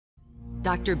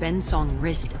Dr. Ben Song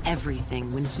risked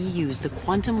everything when he used the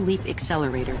Quantum Leap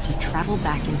Accelerator to travel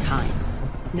back in time.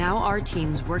 Now our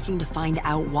team's working to find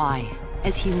out why.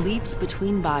 As he leaps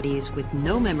between bodies with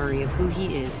no memory of who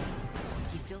he is,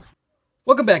 he still...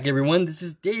 Welcome back, everyone. This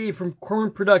is Dave from Corman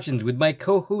Productions with my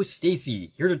co-host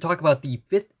Stacie, here to talk about the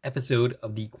 5th episode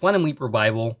of the Quantum Leap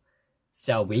revival,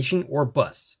 Salvation or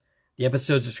Bust. The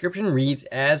episode's description reads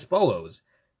as follows.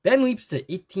 Ben leaps to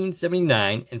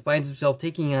 1879 and finds himself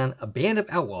taking on a band of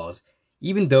outlaws,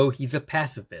 even though he's a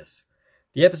pacifist.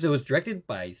 The episode was directed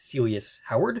by Celius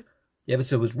Howard. The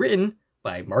episode was written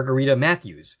by Margarita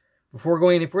Matthews. Before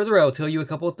going any further, I'll tell you a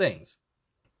couple of things.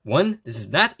 One, this is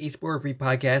not a spoiler-free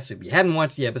podcast, so if you haven't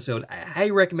watched the episode, I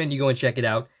highly recommend you go and check it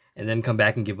out, and then come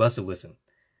back and give us a listen.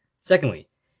 Secondly,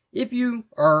 if you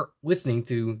are listening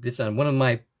to this on one of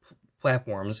my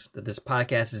platforms that this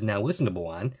podcast is now listenable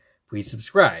on, please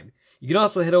subscribe. You can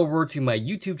also head over to my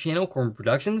YouTube channel, Corman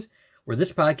Productions, where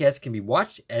this podcast can be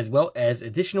watched, as well as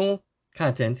additional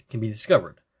content can be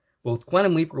discovered, both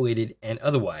Quantum Leap related and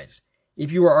otherwise.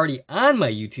 If you are already on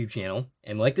my YouTube channel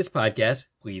and like this podcast,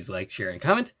 please like, share, and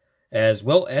comment, as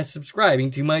well as subscribing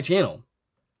to my channel.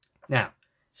 Now,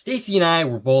 Stacie and I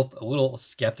were both a little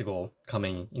skeptical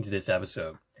coming into this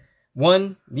episode.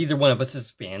 One, neither one of us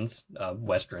is fans of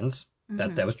Westerns.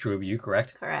 Mm-hmm. That was true of you,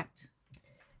 correct? Correct.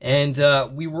 And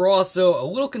we were also a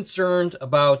little concerned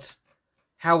about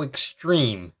how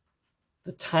extreme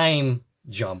the time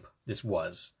jump this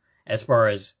was, as far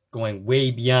as going way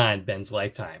beyond Ben's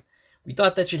lifetime. We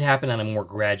thought that should happen on a more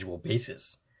gradual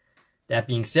basis. That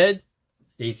being said,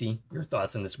 Stacie, your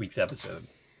thoughts on this week's episode?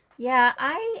 Yeah,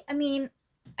 I mean,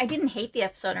 I didn't hate the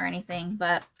episode or anything,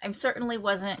 but I certainly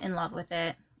wasn't in love with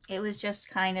it. It was just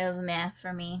kind of meh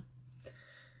for me.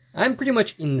 I'm pretty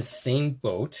much in the same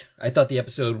boat. I thought the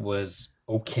episode was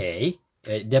okay.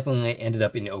 It definitely ended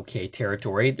up in okay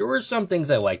territory. There were some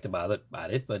things I liked about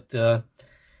it, but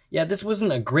yeah, this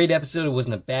wasn't a great episode. It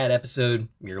wasn't a bad episode,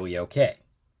 merely okay.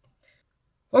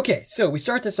 Okay, so we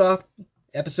start this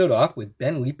episode off with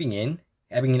Ben leaping in,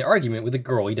 having an argument with a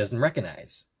girl he doesn't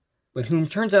recognize, but whom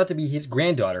turns out to be his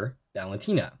granddaughter,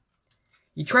 Valentina.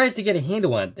 He tries to get a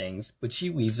handle on things, but she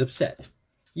leaves upset.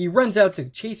 He runs out to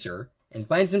chase her and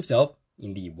finds himself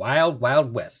in the Wild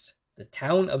Wild West, the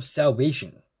town of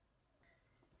Salvation.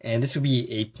 And this would be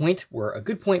a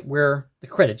good point where the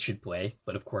credits should play,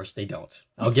 but of course they don't.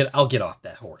 I'll get off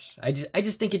that horse. I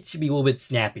just think it should be a little bit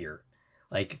snappier.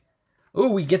 Like,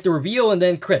 oh, we get the reveal and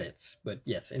then credits. But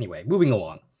yes, anyway, moving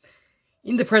along.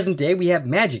 In the present day, we have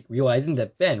Magic realizing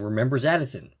that Ben remembers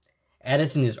Addison.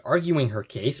 Addison is arguing her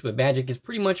case, but Magic is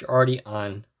pretty much already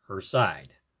on her side.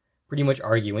 Pretty much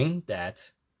arguing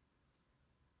that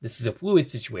this is a fluid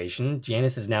situation.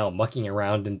 Janice is now mucking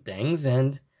around in things,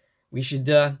 and we should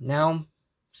now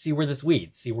see where this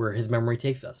leads, see where his memory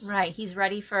takes us. Right, he's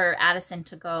ready for Addison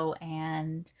to go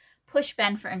and push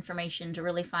Ben for information to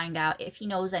really find out if he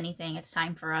knows anything. It's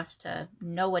time for us to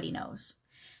know what he knows.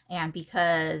 And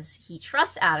because he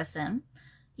trusts Addison,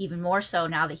 even more so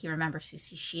now that he remembers who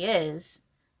she is,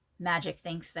 Magic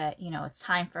thinks that, it's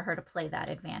time for her to play that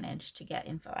advantage to get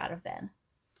info out of Ben.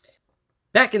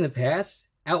 Back in the past,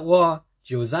 outlaw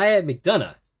Josiah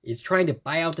McDonough is trying to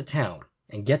buy out the town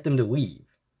and get them to leave.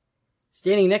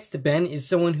 Standing next to Ben is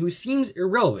someone who seems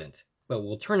irrelevant, but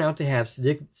will turn out to have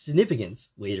significance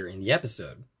later in the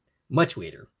episode. Much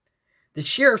later. The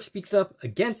sheriff speaks up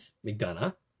against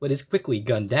McDonough, but is quickly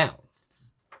gunned down.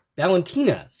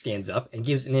 Valentina stands up and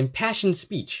gives an impassioned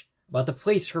speech about the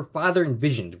place her father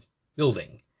envisioned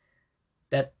building.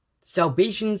 That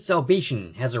Salvation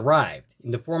has arrived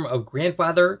in the form of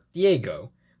grandfather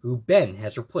Diego, who Ben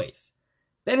has replaced.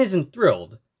 Ben isn't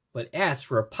thrilled, but asks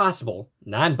for a possible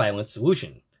non-violent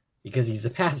solution, because he's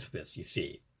a pacifist, you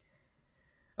see.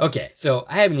 Okay, so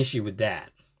I have an issue with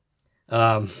that.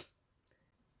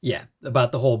 Yeah,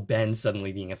 about the whole Ben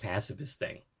suddenly being a pacifist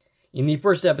thing. In the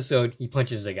first episode, he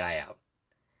punches a guy out.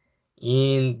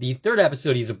 In the third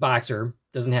episode, he's a boxer,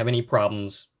 doesn't have any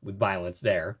problems with violence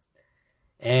there.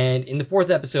 And in the fourth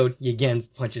episode, he again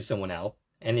punches someone out,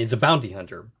 and is a bounty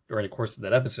hunter during the course of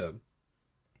that episode.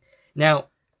 Now,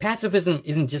 pacifism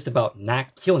isn't just about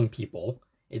not killing people,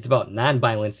 it's about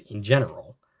non-violence in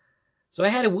general. So I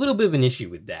had a little bit of an issue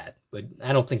with that, but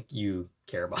I don't think you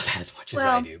care about that as much as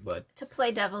I do. But to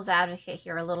play devil's advocate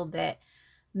here a little bit,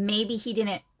 maybe he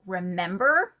didn't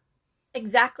remember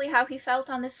exactly how he felt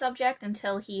on this subject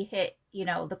until he hit,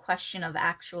 the question of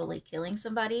actually killing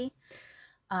somebody.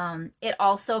 It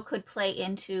also could play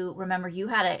into, remember, you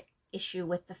had an issue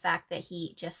with the fact that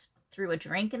he just threw a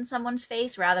drink in someone's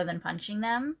face rather than punching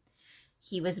them.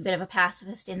 He was a bit of a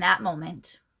pacifist in that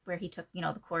moment, where he took,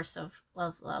 the course of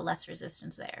less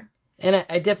resistance there. And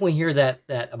I definitely hear that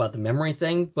about the memory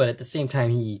thing, but at the same time,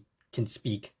 he can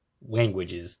speak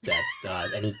languages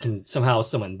that, and he can somehow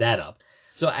summon that up.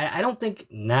 So I don't think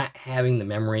not having the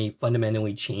memory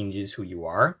fundamentally changes who you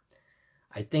are.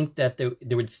 I think that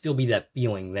there would still be that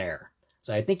feeling there.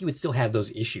 So I think he would still have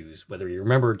those issues, whether he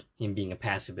remembered him being a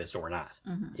pacifist or not,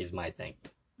 is my thing.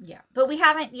 Yeah, but we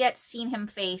haven't yet seen him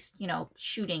face,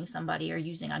 shooting somebody or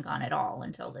using a gun at all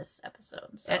until this episode.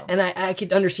 So. And I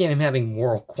could understand him having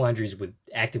moral quandaries with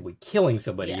actively killing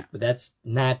somebody, but that's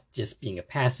not just being a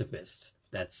pacifist.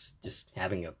 That's just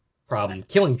having a problem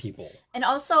killing people. And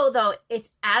also, though, it's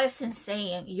Addison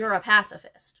saying, you're a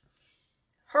pacifist.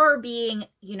 Her being,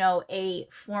 a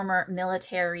former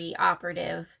military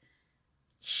operative,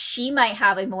 she might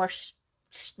have a more,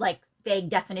 vague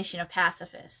definition of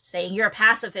pacifist. Saying you're a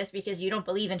pacifist because you don't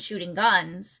believe in shooting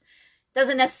guns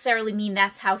doesn't necessarily mean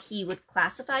that's how he would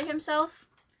classify himself.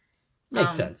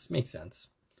 Makes sense.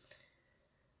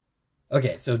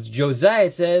 Okay, so Josiah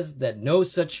says that no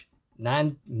such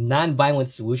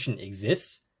non-violent solution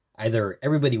exists. Either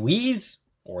everybody leaves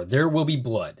or there will be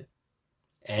blood.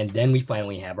 And then we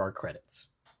finally have our credits.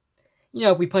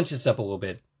 If we punch this up a little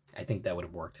bit, I think that would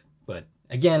have worked. But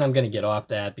again, I'm going to get off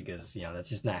that because, that's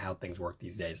just not how things work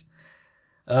these days.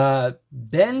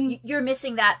 Ben... You're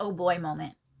missing that oh boy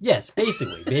moment. Yes,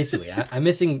 basically. I'm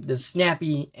missing the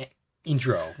snappy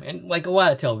intro, and like a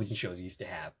lot of television shows used to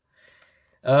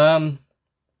have.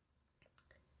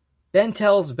 Ben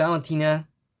tells Valentina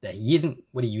that he isn't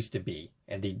what he used to be,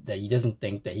 and that he doesn't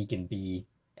think that he can be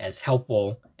as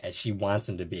helpful as she wants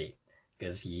him to be,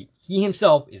 because he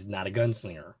himself is not a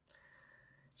gunslinger.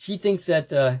 She thinks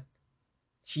that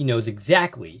she knows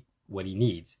exactly what he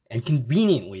needs, and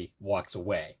conveniently walks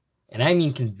away. And I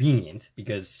mean convenient,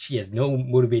 because she has no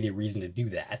motivated reason to do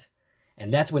that.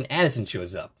 And that's when Addison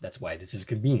shows up. That's why this is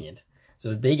convenient.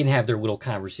 So that they can have their little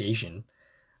conversation,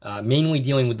 mainly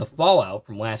dealing with the fallout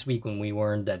from last week when we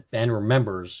learned that Ben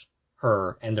remembers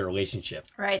her and their relationship.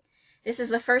 Right. This is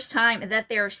the first time that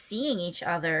they're seeing each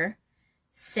other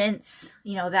since,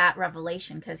 that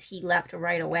revelation, because he leapt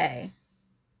right away.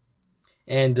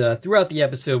 And throughout the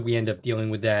episode, we end up dealing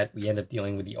with that. We end up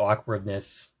dealing with the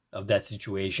awkwardness of that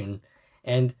situation.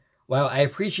 And while I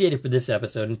appreciate it for this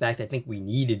episode, in fact, I think we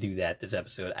need to do that this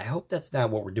episode, I hope that's not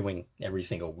what we're doing every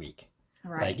single week.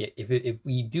 Right. Like, if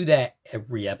we do that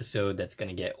every episode, that's going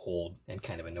to get old and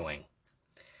kind of annoying.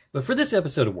 But for this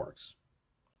episode, it works.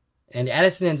 And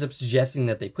Addison ends up suggesting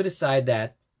that they put aside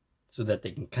that so that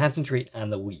they can concentrate on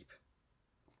the leap.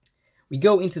 We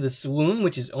go into the saloon,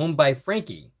 which is owned by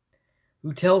Frankie,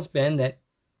 who tells Ben that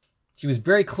she was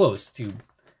very close to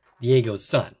Diego's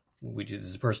son, which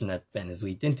is the person that Ben has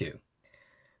leaped into.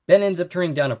 Ben ends up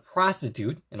turning down an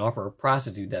offer of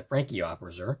prostitute that Frankie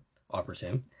offers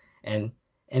him, and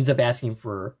ends up asking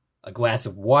for a glass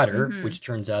of water, which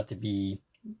turns out to be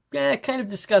kind of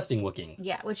disgusting looking.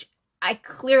 Yeah, which I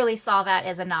clearly saw that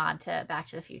as a nod to Back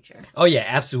to the Future. Oh yeah,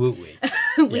 absolutely.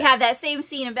 We have that same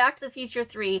scene in Back to the Future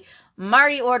 3.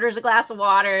 Marty orders a glass of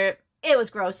water. It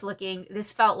was gross looking.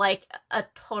 This felt like a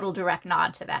total direct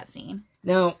nod to that scene.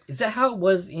 Now, is that how it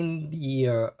was in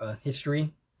the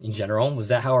history in general? Was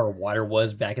that how our water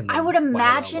was back in the I would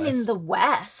imagine in the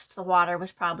West, the water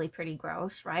was probably pretty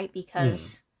gross, right?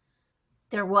 Because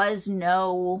there was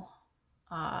no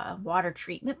water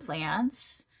treatment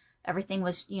plants. Everything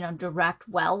was, direct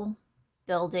well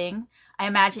building. I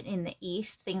imagine in the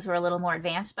East, things were a little more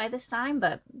advanced by this time,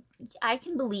 but I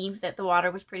can believe that the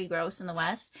water was pretty gross in the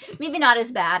West. Maybe not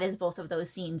as bad as both of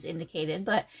those scenes indicated,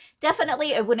 but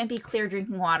definitely it wouldn't be clear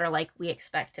drinking water like we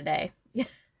expect today.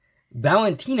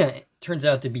 Valentina turns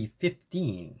out to be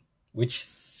 15, which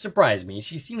surprised me.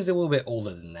 She seems a little bit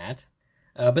older than that.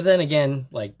 But then again,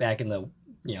 like back in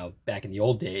the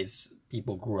old days,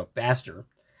 people grew up faster.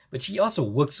 But she also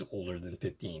looks older than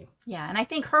 15. Yeah, and I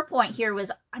think her point here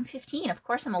was, I'm 15. Of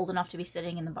course I'm old enough to be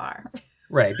sitting in the bar.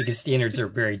 Right, because standards are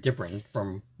very different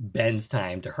from Ben's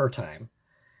time to her time.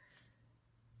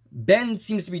 Ben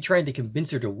seems to be trying to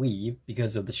convince her to leave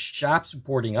because of the shops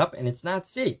boarding up and it's not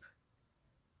safe.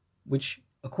 Which,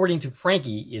 according to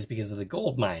Frankie, is because of the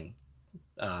gold mine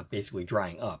basically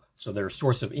drying up. So their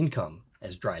source of income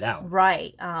has dried out.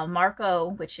 Right.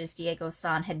 Marco, which is Diego's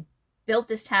son, had built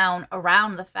this town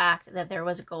around the fact that there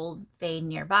was a gold vein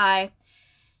nearby.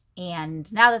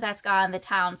 And now that that's gone, the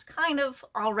town's kind of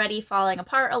already falling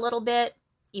apart a little bit,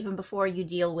 even before you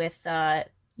deal with,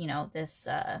 this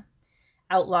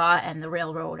outlaw and the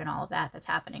railroad and all of that that's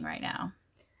happening right now.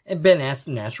 And Ben asks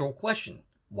the natural question,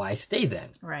 why stay then?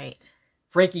 Right.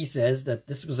 Frankie says that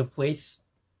this was a place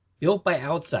built by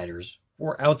outsiders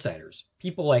for outsiders.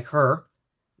 People like her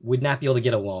would not be able to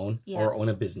get a loan or own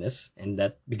a business, and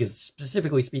that because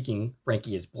specifically speaking,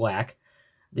 Frankie is black.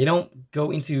 They don't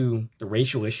go into the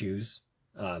racial issues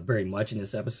very much in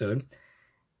this episode,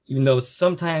 even though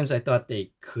sometimes I thought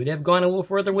they could have gone a little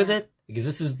further with it, because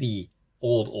this is the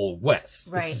old West.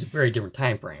 Right. This is a very different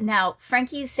time frame. Now,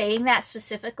 Frankie's saying that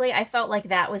specifically, I felt like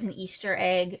that was an Easter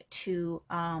egg to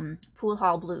Pool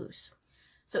Hall Blues.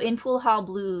 So in Pool Hall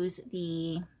Blues,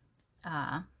 the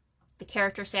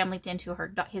character Sam leaped into,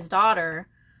 his daughter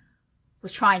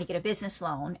was trying to get a business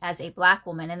loan as a black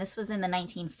woman, and this was in the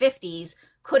 1950s,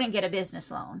 couldn't get a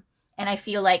business loan. And I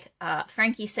feel like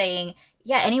Frankie saying,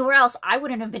 yeah, anywhere else I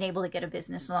wouldn't have been able to get a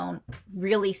business loan,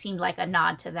 really seemed like a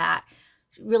nod to that.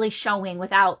 Really showing,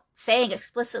 without saying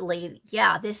explicitly,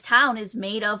 yeah, this town is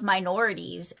made of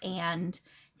minorities and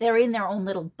they're in their own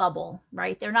little bubble,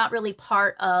 right? They're not really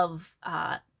part of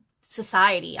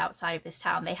society outside of this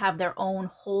town. They have their own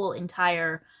whole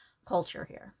entire culture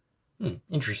here.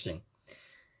 Interesting.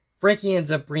 Frankie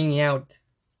ends up bringing out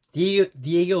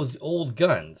Diego's old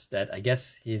guns that I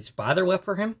guess his father left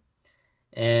for him.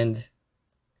 And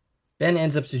Ben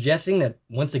ends up suggesting that,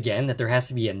 once again, that there has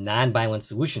to be a non-violent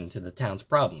solution to the town's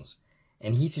problems.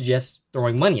 And he suggests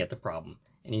throwing money at the problem,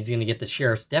 and he's going to get the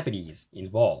sheriff's deputies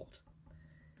involved.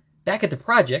 Back at the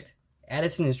project,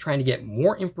 Addison is trying to get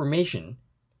more information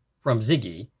from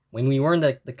Ziggy when we learn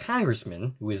that the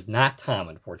congressman, who is not Tom,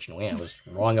 unfortunately, I was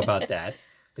wrong about that.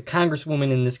 The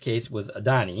congresswoman in this case was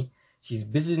Adani. She's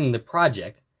visiting the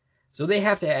project, so they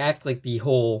have to act like the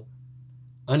whole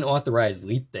unauthorized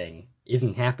leap thing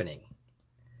isn't happening.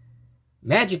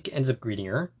 Magic ends up greeting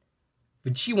her,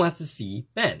 but she wants to see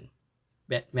Ben.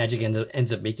 Magic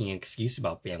ends up making an excuse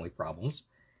about family problems,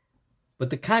 but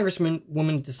the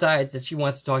congresswoman decides that she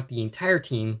wants to talk to the entire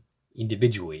team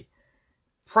individually,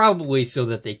 probably so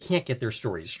that they can't get their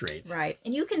stories straight. Right,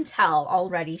 and you can tell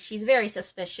already she's very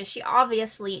suspicious. She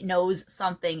obviously knows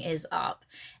something is up,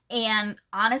 and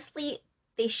honestly,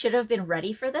 they should have been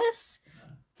ready for this.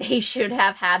 They should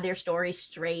have had their story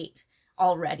straight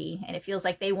already, and it feels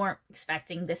like they weren't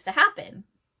expecting this to happen.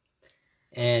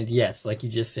 And yes, like you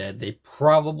just said, they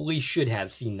probably should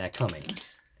have seen that coming.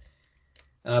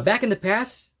 Back in the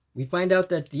past, we find out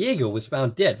that Diego was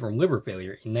found dead from liver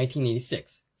failure in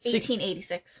 1986.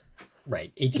 1886.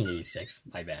 Right, 1886,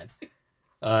 my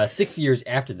bad. 6 years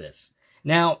after this.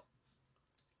 Now,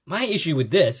 my issue with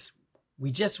this,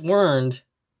 we just learned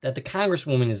that the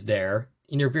congresswoman is there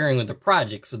interfering with the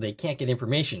project so they can't get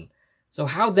information. So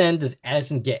how then does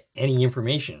Addison get any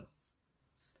information?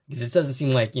 Because it doesn't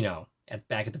seem like,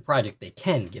 back at the project they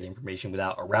can get information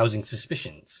without arousing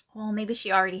suspicions. Well, maybe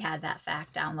she already had that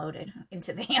fact downloaded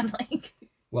into the handling.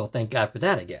 Well, thank God for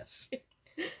that, I guess.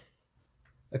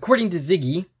 According to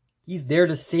Ziggy, he's there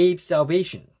to save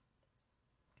Salvation.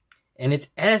 And it's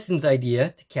Addison's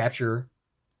idea to capture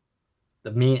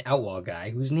the main outlaw guy,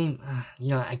 whose name,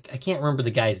 I can't remember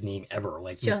the guy's name ever.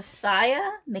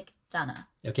 Josiah McDonough.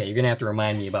 Okay, you're going to have to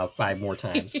remind me about 5 more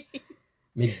times.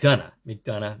 McDonough.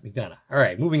 All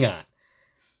right, moving on.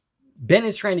 Ben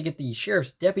is trying to get the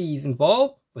sheriff's deputies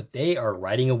involved, but they are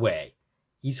riding away.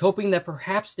 He's hoping that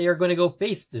perhaps they are going to go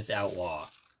face this outlaw.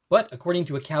 But according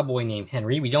to a cowboy named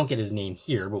Henry, we don't get his name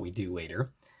here, but we do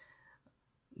later,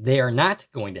 they are not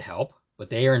going to help, but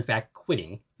they are in fact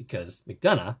quitting because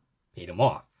McDonough paid him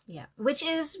off. Yeah, which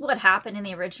is what happened in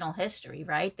the original history,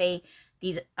 right?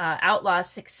 These outlaws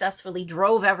successfully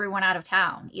drove everyone out of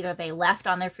town. Either they left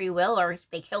on their free will or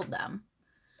they killed them.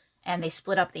 And they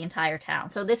split up the entire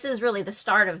town. So this is really the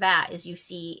start of that, is you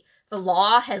see the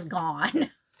law has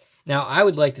gone. Now, I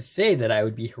would like to say that I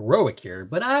would be heroic here,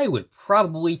 but I would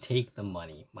probably take the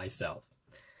money myself.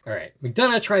 All right,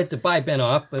 McDonough tries to buy Ben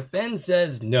off, but Ben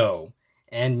says no.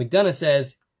 And McDonough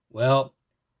says, well,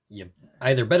 you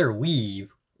either better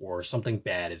leave or something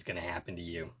bad is going to happen to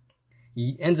you.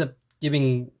 He ends up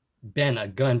giving Ben a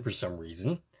gun for some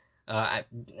reason.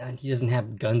 He doesn't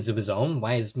have guns of his own.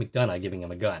 Why is McDonough giving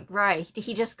him a gun? Right.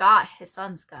 He just got his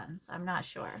son's guns. I'm not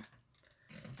sure.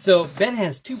 So Ben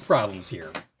has 2 problems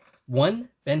here. One,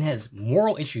 Ben has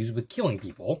moral issues with killing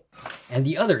people. And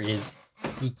the other is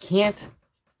he can't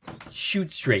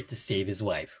shoot straight to save his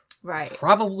life. Right.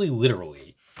 Probably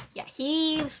literally. Yeah,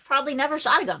 he's probably never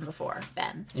shot a gun before,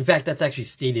 Ben. In fact, that's actually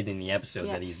stated in the episode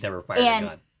that he's never fired a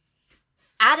gun.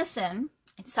 Addison,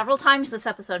 and several times this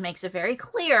episode makes it very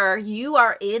clear, you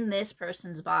are in this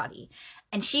person's body.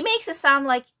 And she makes it sound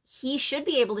like he should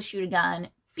be able to shoot a gun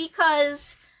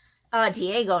because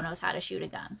Diego knows how to shoot a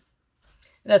gun.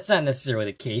 That's not necessarily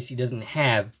the case. He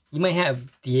might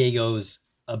have Diego's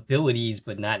abilities,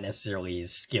 but not necessarily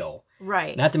his skill.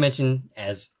 Right. Not to mention,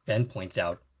 as Ben points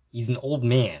out, He's an old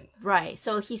man. Right.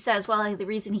 So he says, well, the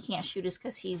reason he can't shoot is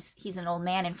because he's an old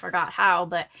man and forgot how.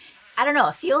 But I don't know.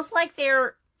 It feels like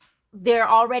they're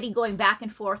already going back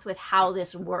and forth with how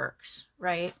this works,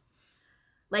 right?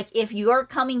 Like, if you're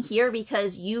coming here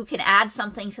because you can add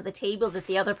something to the table that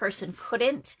the other person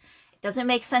couldn't, it doesn't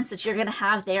make sense that you're going to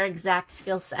have their exact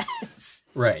skill sets.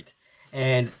 Right.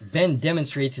 And Ben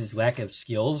demonstrates his lack of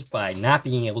skills by not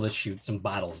being able to shoot some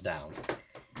bottles down,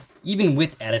 even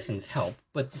with Addison's help,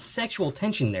 but the sexual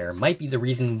tension there might be the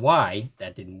reason why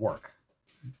that didn't work.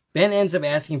 Ben ends up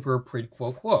asking for a quid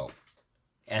pro quo,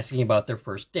 asking about their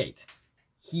first date.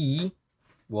 He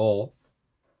will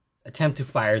attempt to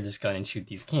fire this gun and shoot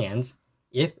these cans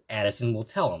if Addison will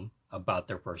tell him about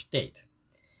their first date.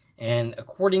 And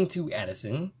according to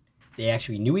Addison, they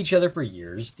actually knew each other for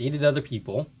years, dated other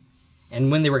people, and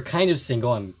when they were kind of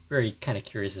single, I'm very kind of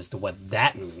curious as to what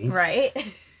that means. Right.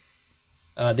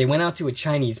 They went out to a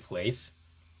Chinese place,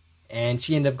 and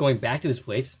she ended up going back to his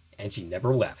place, and she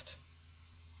never left.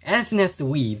 Addison has to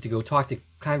leave to go talk to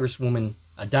Congresswoman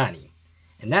Adani,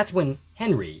 and that's when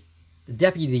Henry, the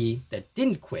deputy that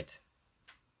didn't quit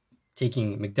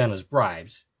taking McDonough's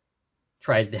bribes,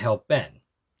 tries to help Ben.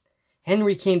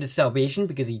 Henry came to Salvation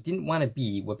because he didn't want to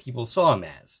be what people saw him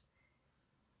as.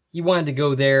 He wanted to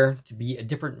go there to be a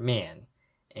different man,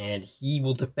 and he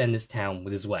will defend this town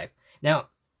with his life. Now,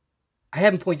 I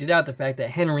haven't pointed out the fact that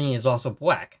Henry is also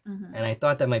black, and I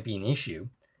thought that might be an issue.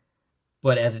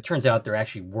 But as it turns out, there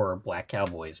actually were black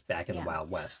cowboys back in the Wild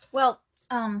West. Well,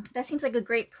 that seems like a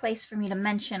great place for me to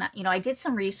mention. You know, I did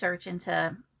some research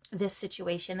into this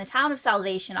situation. The town of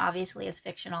Salvation obviously is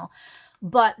fictional,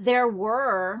 but there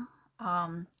were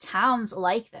towns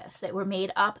like this that were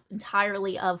made up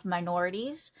entirely of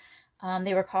minorities.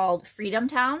 They were called freedom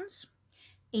towns.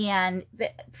 And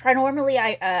normally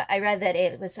I read that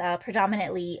it was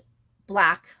predominantly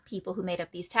black people who made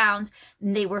up these towns,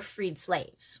 and they were freed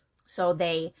slaves. So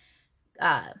they,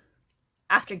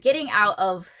 after getting out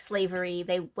of slavery,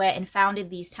 they went and founded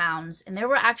these towns, and there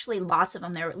were actually lots of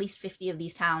them. There were at least 50 of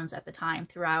these towns at the time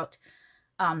throughout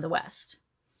the West.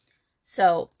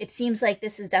 So it seems like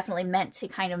this is definitely meant to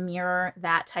kind of mirror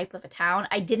that type of a town.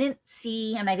 I didn't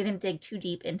see, and I didn't dig too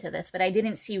deep into this, but I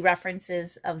didn't see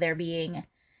references of there being,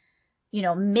 you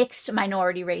know, mixed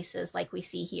minority races like we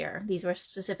see here. These were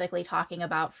specifically talking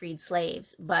about freed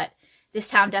slaves, but this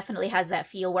town definitely has that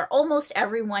feel where almost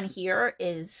everyone here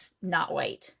is not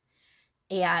white.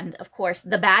 And of course,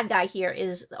 the bad guy here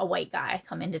is a white guy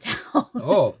come into town.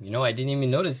 Oh, you know, I didn't even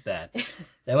notice that.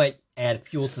 That might add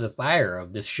fuel to the fire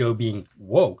of this show being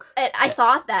woke. And I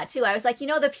thought that too. I was like, you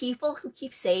know, the people who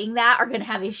keep saying that are going to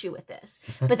have issue with this.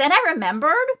 But then I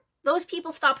remembered those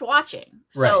people stopped watching.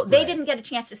 So they didn't get a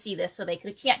chance to see this, so they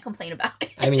can't complain about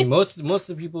it. I mean, most of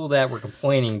the people that were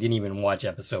complaining didn't even watch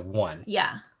episode 1.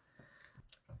 Yeah.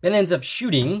 Ben ends up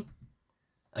shooting,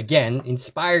 again,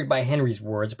 inspired by Henry's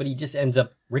words, but he just ends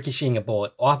up ricocheting a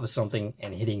bullet off of something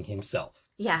and hitting himself.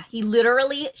 Yeah, he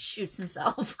literally shoots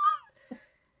himself.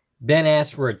 Ben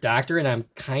asks for a doctor, and I'm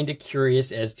kind of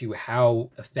curious as to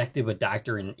how effective a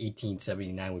doctor in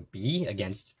 1879 would be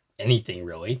against anything,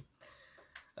 really.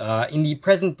 In the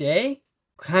present day,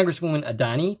 Congresswoman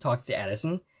Adani talks to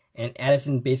Addison, and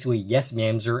Addison basically yes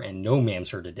ma'ams her and no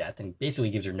ma'ams her to death, and basically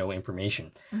gives her no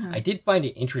information. I did find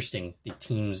it interesting, the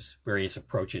team's various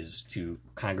approaches to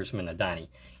Congressman Adani.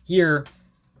 Here,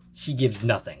 she gives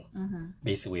nothing,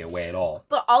 basically away at all.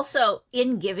 But also,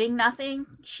 in giving nothing,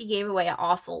 she gave away an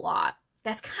awful lot.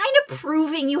 That's kind of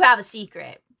proving you have a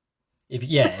secret. If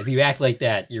you act like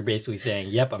that, you're basically saying,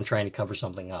 yep, I'm trying to cover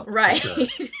something up. Right. Sure.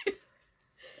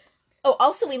 Oh,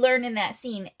 also we learned in that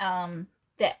scene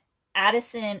that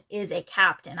Addison is a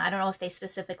captain. I don't know if they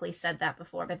specifically said that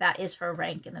before, but that is her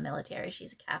rank in the military.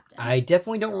 She's a captain. I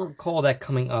definitely don't recall that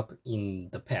coming up in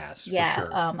the past. Yeah, for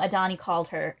sure. Adani called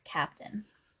her captain.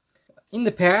 In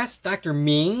the past, Dr.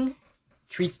 Ming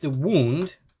treats the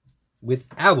wound with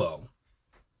aloe.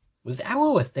 Was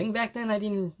aloe a thing back then? I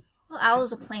didn't... Well,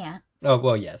 aloe's a plant. Oh,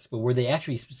 well, yes. But were they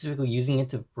actually specifically using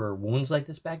it for wounds like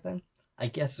this back then? I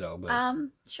guess so, but...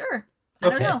 Sure. I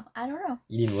don't know.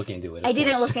 You didn't look into it, I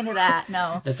didn't look into that,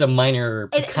 no. That's a minor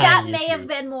that may issue. have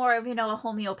been more of, a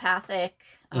homeopathic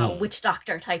witch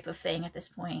doctor type of thing at this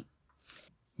point.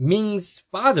 Ming's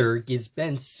father gives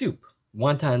Ben soup,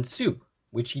 wonton soup,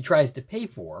 which he tries to pay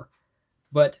for,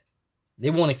 but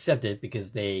they won't accept it because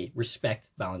they respect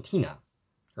Valentina,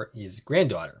 his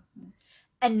granddaughter.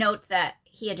 And note that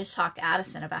he had just talked to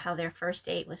Addison about how their first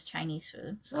date was Chinese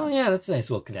food. So. Oh yeah, that's a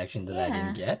nice little connection that I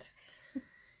didn't get.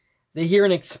 They hear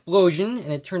an explosion,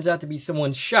 and it turns out to be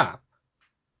someone's shop.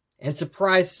 And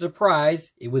surprise,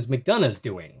 surprise, it was McDonough's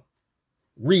doing.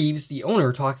 Reeves, the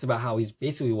owner, talks about how he's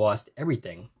basically lost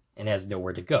everything and has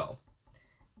nowhere to go.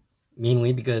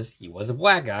 Mainly because he was a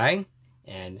black guy,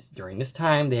 and during this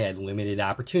time they had limited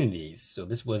opportunities. So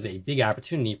this was a big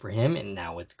opportunity for him, and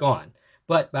now it's gone.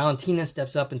 But Valentina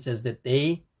steps up and says that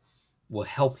they will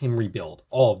help him rebuild,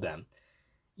 all of them,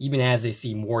 even as they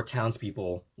see more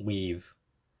townspeople leave,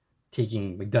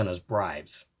 taking McDonough's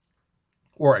bribes,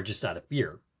 or just out of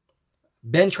fear.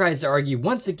 Ben tries to argue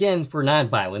once again for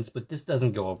nonviolence, but this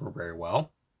doesn't go over very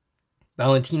well.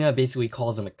 Valentina basically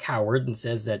calls him a coward and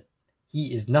says that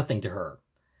he is nothing to her.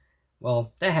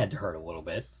 Well, that had to hurt a little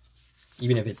bit,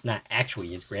 even if it's not actually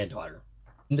his granddaughter.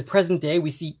 In the present day,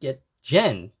 we get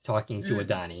Jen talking to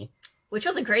Adani. Which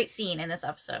was a great scene in this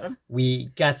episode. We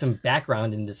got some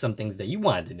background into some things that you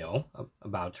wanted to know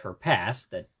about her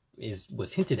past that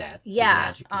was hinted at.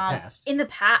 Yeah, in the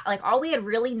past. Like, all we had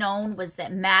really known was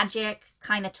that magic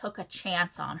kind of took a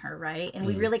chance on her, right? And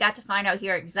we really got to find out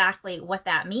here exactly what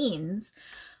that means,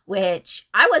 which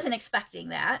I wasn't expecting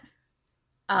that.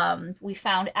 We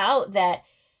found out that,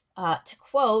 to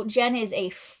quote, Jen is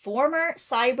a former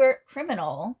cyber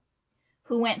criminal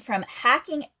who went from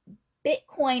hacking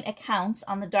Bitcoin accounts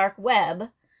on the dark web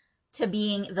to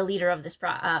being the leader of this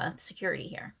security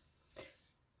here.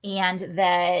 And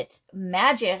that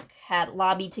magic had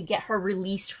lobbied to get her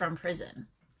released from prison,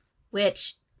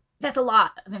 which that's a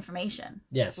lot of information.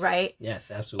 Yes. Right?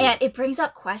 Yes, absolutely. And it brings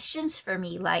up questions for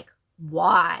me, like,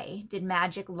 why did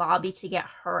magic lobby to get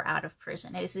her out of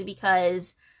prison? Is it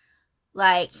because,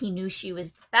 like, he knew she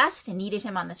was the best and needed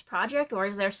him on this project? Or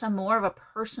is there some more of a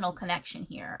personal connection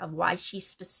here of why she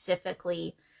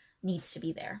specifically needs to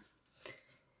be there?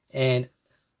 And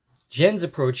Jen's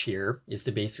approach here is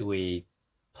to basically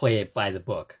play it by the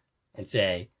book and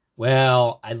say,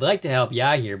 well, I'd like to help you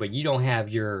out here, but you don't have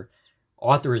your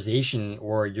authorization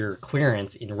or your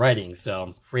clearance in writing, so I'm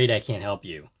afraid I can't help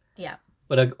you. Yeah.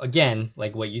 But again,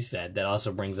 like what you said, that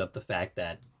also brings up the fact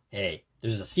that, hey,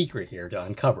 there's a secret here to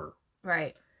uncover.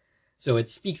 Right. So it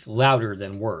speaks louder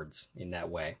than words in that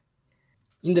way.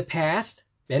 In the past,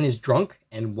 Ben is drunk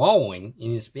and wallowing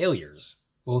in his failures,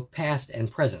 both past and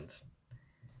present.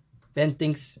 Ben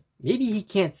thinks maybe he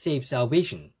can't save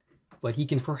Salvation, but he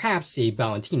can perhaps save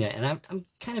Valentina, and I'm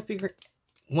kind of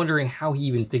wondering how he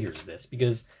even figures this,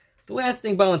 because the last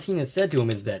thing Valentina said to him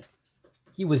is that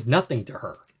he was nothing to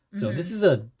her. So this is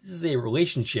a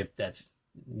relationship that's,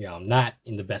 you know, not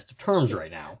in the best of terms right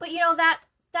now. But, you know, that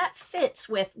fits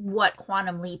with what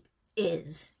Quantum Leap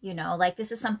is, you know, like,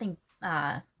 this is something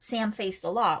Sam faced a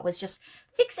lot, was just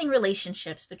fixing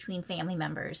relationships between family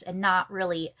members and not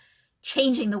really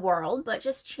changing the world, but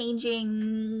just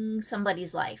changing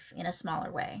somebody's life in a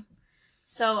smaller way.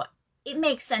 So it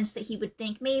makes sense that he would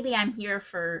think, maybe I'm here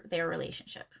for their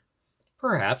relationship.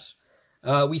 Perhaps.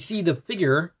 We see the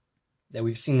figure that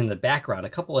we've seen in the background a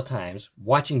couple of times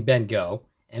watching Ben go,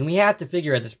 and we have to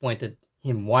figure at this point that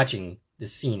him watching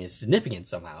this scene is significant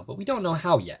somehow, but we don't know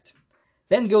how yet.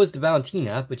 Ben goes to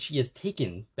Valentina, but she has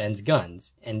taken Ben's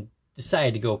guns and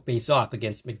decided to go face off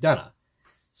against McDonough.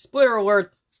 Spoiler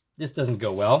alert, this doesn't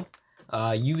go well.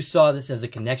 You saw this as a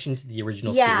connection to the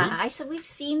original series. Yeah, I said we've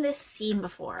seen this scene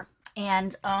before.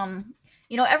 And,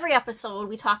 you know, every episode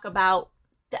we talk about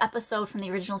the episode from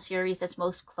the original series that's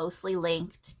most closely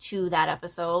linked to that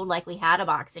episode. Like, we had a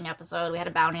boxing episode, we had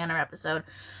a bounty hunter episode.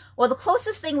 Well, the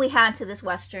closest thing we had to this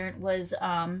Western was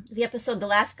the episode The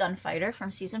Last Gunfighter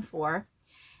from season 4.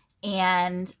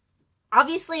 And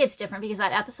obviously it's different because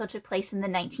that episode took place in the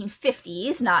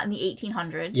 1950s, not in the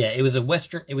 1800s. Yeah, it was a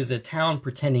Western, it was a town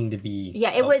pretending to be...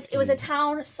 Yeah, it was a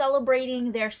town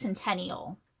celebrating their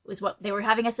centennial. It was what they were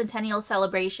having, a centennial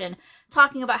celebration,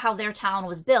 talking about how their town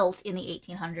was built in the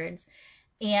 1800s.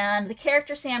 And the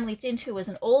character Sam leaped into was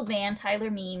an old man,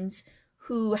 Tyler Means,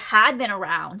 who had been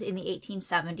around in the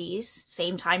 1870s,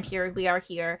 same time period we are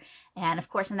here. And of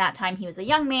course, in that time, he was a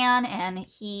young man, and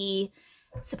he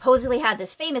supposedly had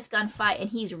this famous gunfight, and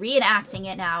he's reenacting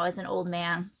it now as an old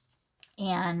man.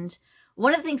 And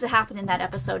one of the things that happened in that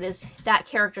episode is that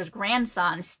character's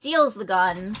grandson steals the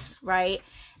guns, right?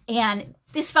 And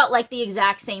this felt like the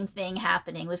exact same thing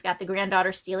happening. We've got the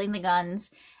granddaughter stealing the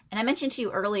guns. And I mentioned to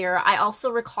you earlier, I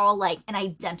also recall like an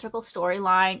identical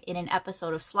storyline in an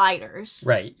episode of Sliders.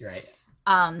 Right, right.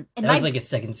 And that was like a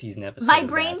second season episode. My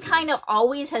brain kind of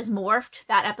always has morphed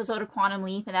that episode of Quantum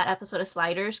Leap and that episode of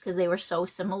Sliders because they were so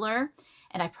similar.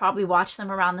 And I probably watched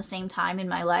them around the same time in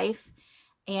my life.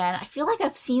 And I feel like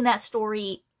I've seen that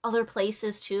story other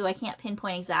places too. I can't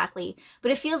pinpoint exactly.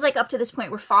 But it feels like up to this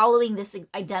point, we're following this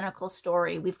identical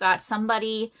story. We've got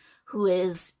somebody who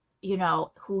is, you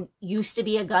know, who used to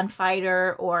be a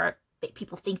gunfighter or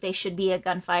people think they should be a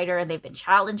gunfighter, and they've been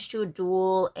challenged to a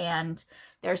duel, and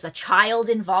there's a child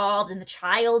involved, and the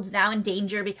child's now in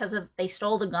danger because of they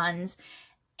stole the guns.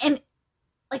 And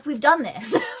like, we've done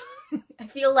this. I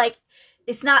feel like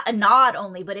it's not a nod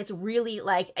only, but it's really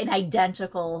like an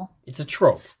identical. It's a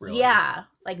trope, really. Yeah,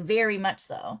 like very much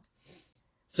so.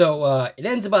 So it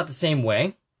ends about the same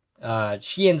way.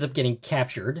 She ends up getting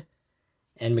captured,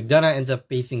 and McDonough ends up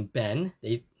facing Ben.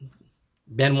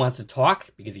 Ben wants to talk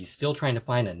because he's still trying to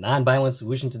find a non-violent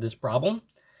solution to this problem.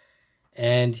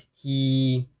 And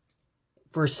he,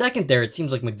 for a second there, it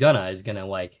seems like McDonough is going to,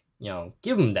 like,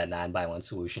 give him that non-violent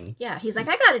solution. Yeah, he's like,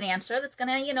 I got an answer that's going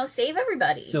to, save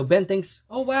everybody. So Ben thinks,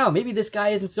 oh, wow, maybe this guy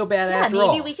isn't so bad after all.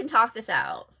 Yeah, maybe we can talk this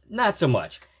out. Not so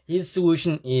much. His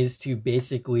solution is to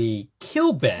basically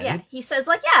kill Ben. Yeah, he says,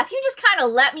 like, yeah, if you just kind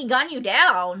of let me gun you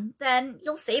down, then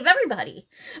you'll save everybody.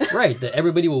 Right, that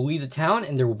everybody will leave the town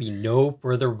and there will be no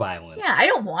further violence. Yeah, I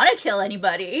don't want to kill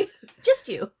anybody. Just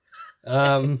you.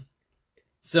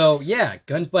 So, yeah,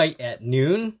 gunfight at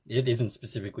noon. It isn't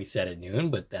specifically said at noon,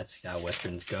 but that's how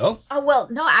Westerns go. Oh, well,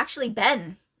 no, actually,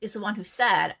 Ben is the one who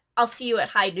said, I'll see you at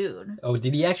high noon. Oh,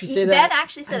 did he actually say that? Ben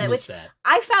actually said that, which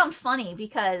I found funny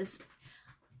because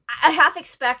I half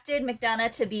expected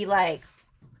McDonough to be like,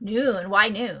 noon? Why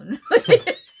noon?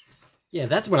 Yeah,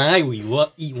 that's when I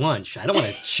eat lunch. I don't want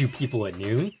to shoot people at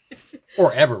noon.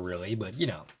 Or ever, really, but,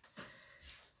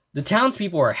 The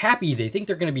townspeople are happy. They think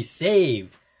they're going to be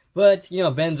saved. But,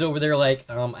 Ben's over there like,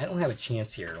 I don't have a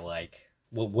chance here. Like,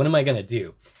 well, what am I going to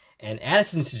do? And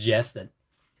Addison suggests that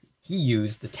he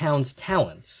used the town's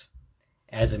talents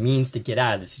as a means to get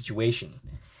out of the situation.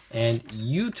 And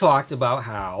you talked about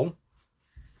how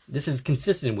this is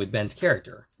consistent with Ben's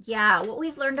character. Yeah, what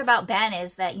we've learned about Ben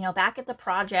is that, back at the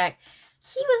project,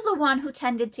 he was the one who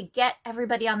tended to get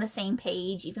everybody on the same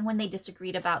page, even when they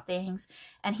disagreed about things.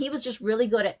 And he was just really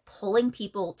good at pulling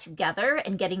people together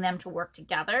and getting them to work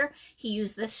together. He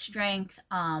used this strength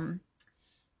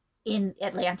in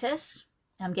Atlantis,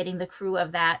 getting the crew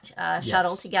of that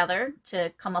shuttle together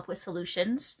to come up with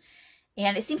solutions.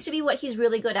 And it seems to be what he's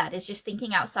really good at, is just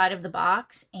thinking outside of the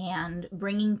box and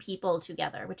bringing people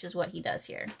together, which is what he does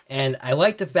here. And I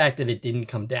like the fact that it didn't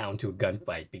come down to a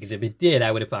gunfight, because if it did, I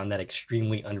would have found that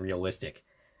extremely unrealistic.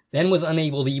 Ben was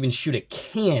unable to even shoot a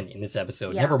can in this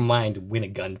episode, never mind win a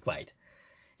gunfight.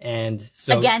 And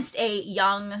so against a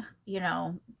young,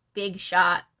 big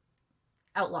shot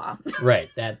outlaw. Right,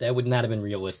 that would not have been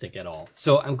realistic at all.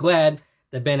 So I'm glad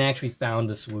that Ben actually found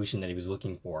the solution that he was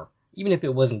looking for, even if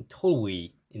it wasn't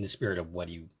totally in the spirit of what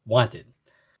he wanted.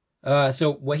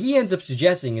 So what he ends up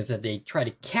suggesting is that they try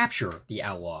to capture the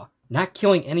outlaw, not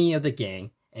killing any of the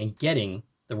gang, and getting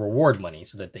the reward money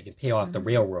so that they can pay off the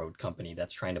railroad company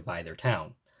that's trying to buy their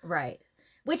town. Right.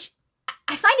 Which,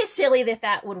 I find it silly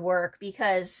that would work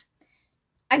because,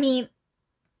 isn't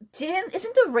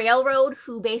the railroad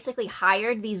who basically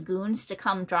hired these goons to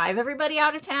come drive everybody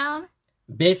out of town?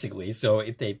 Basically, so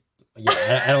if they...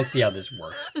 Yeah, I don't see how this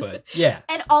works, but yeah.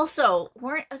 And also,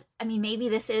 maybe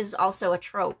this is also a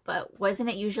trope, but wasn't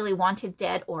it usually wanted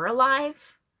dead or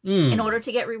alive in order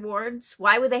to get rewards?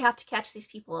 Why would they have to catch these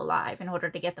people alive in order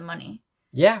to get the money?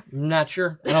 Yeah, I'm not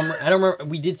sure. I don't remember.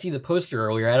 We did see the poster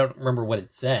earlier. I don't remember what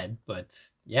it said, but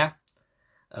yeah.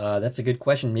 That's a good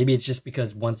question. Maybe it's just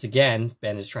because, once again,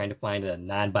 Ben is trying to find a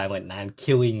non-violent,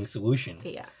 non-killing solution.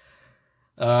 Yeah.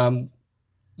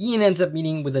 Ian ends up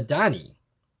meeting with Adani.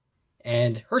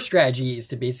 And her strategy is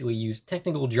to basically use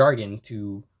technical jargon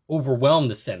to overwhelm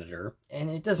the senator, and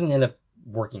it doesn't end up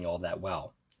working all that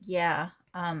well. Yeah,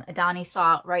 Adani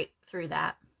saw right through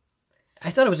that. I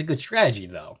thought it was a good strategy,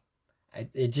 though.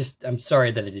 I'm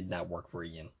sorry that it did not work for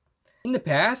Ian. In the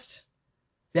past,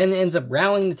 Ben ends up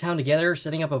rallying the town together,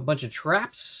 setting up a bunch of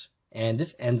traps, and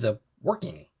this ends up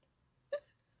working.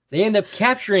 They end up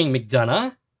capturing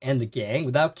McDonough and the gang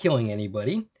without killing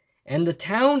anybody, and the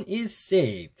town is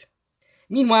saved.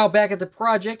 Meanwhile, back at the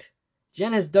project,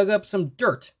 Jen has dug up some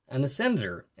dirt on the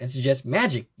senator and suggests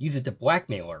Magic use it to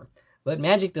blackmail her. But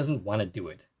Magic doesn't want to do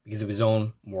it because of his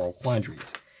own moral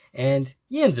quandaries. And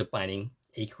he ends up finding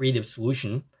a creative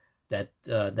solution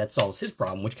that solves his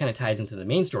problem, which kind of ties into the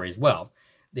main story as well.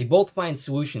 They both find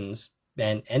solutions,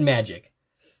 Ben and Magic,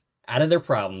 out of their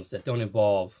problems that don't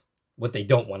involve what they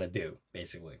don't want to do,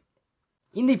 basically.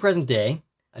 In the present day,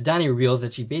 Adani reveals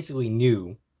that she basically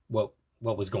knew what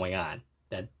was going on,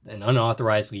 that an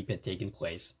unauthorized leap had taken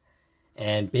place,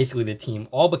 and basically the team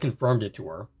all but confirmed it to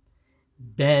her.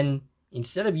 Ben,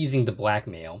 instead of using the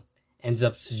blackmail, ends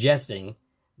up suggesting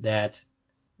that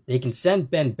they can send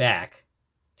Ben back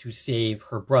to save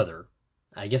her brother.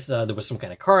 I guess there was some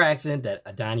kind of car accident that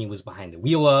Adani was behind the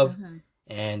wheel of,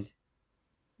 and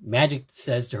magic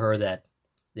says to her that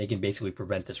they can basically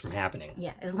prevent this from happening.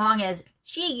 Yeah, as long as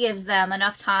she gives them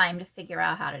enough time to figure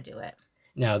out how to do it.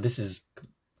 Now, this is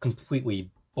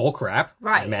completely bullcrap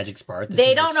right. on Magic's part.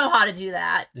 They don't know how to do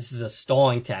that. This is a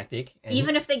stalling tactic. And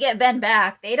even if they get Ben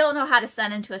back, they don't know how to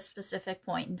send him to a specific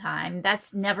point in time.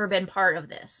 That's never been part of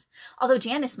this. Although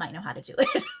Janice might know how to do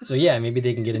it. So yeah, maybe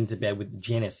they can get into bed with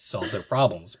Janice to solve their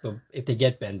problems. But if they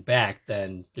get Ben back,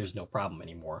 then there's no problem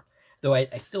anymore. Though I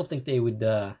still think they would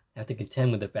have to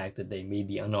contend with the fact that they made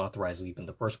the unauthorized leap in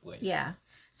the first place. Yeah.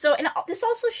 So, and this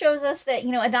also shows us that,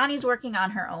 Adani's working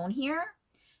on her own here.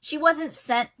 She wasn't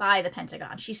sent by the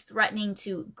Pentagon. She's threatening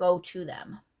to go to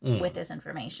them with this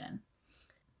information.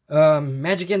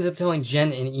 Magic ends up telling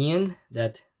Jen and Ian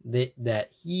that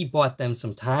he bought them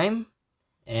some time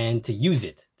and to use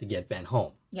it to get Ben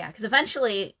home. Yeah, because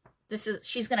eventually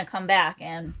she's going to come back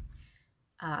and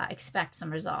expect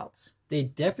some results. They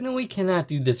definitely cannot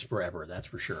do this forever, that's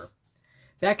for sure.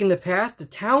 Back in the past, the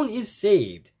town is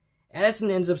saved. Addison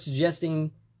ends up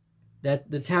suggesting that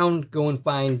the town go and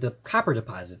find the copper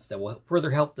deposits that will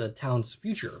further help the town's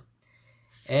future.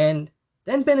 And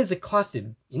then Ben is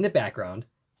accosted in the background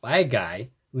by a guy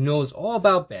who knows all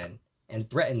about Ben and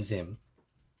threatens him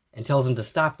and tells him to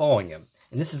stop following him.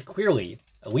 And this is clearly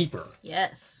a Leaper.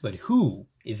 Yes. But who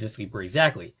is this Leaper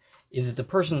exactly? Is it the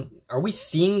person, are we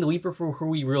seeing the Leaper for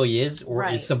who he really is, or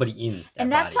is somebody in that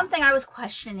And that's body? something I was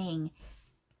questioning.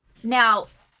 Now,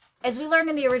 as we learned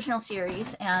in the original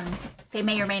series, and they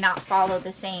may or may not follow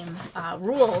the same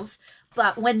rules,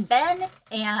 but when Ben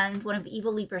and one of the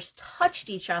evil Leapers touched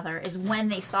each other is when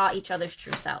they saw each other's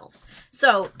true selves.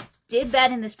 So, did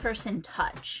Ben and this person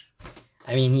touch?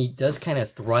 I mean, he does kind of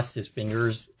thrust his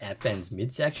fingers at Ben's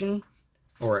midsection,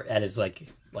 or at his, like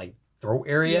throat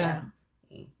area. Yeah.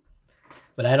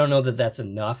 But I don't know that that's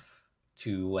enough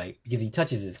to, because he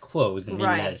touches his clothes and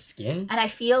maybe not his skin. And I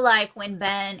feel like when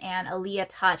Ben and Aaliyah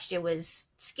touched, it was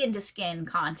skin-to-skin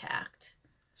contact.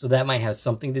 So that might have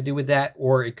something to do with that,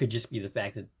 or it could just be the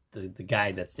fact that the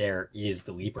guy that's there is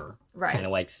the Leaper. Right. Kind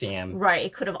of like Sam. Right.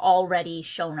 It could have already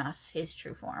shown us his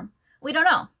true form. We don't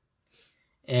know.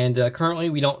 And currently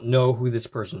we don't know who this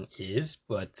person is,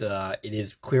 but it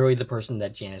is clearly the person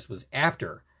that Janice was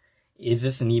after. Is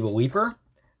this an evil Leaper?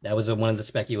 That was one of the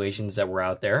speculations that were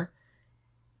out there.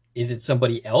 Is it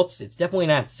somebody else? It's definitely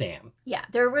not Sam. Yeah,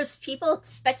 there was people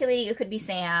speculating it could be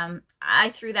Sam.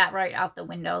 I threw that right out the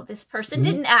window. This person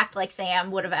didn't act like Sam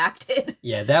would have acted.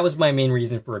 Yeah, that was my main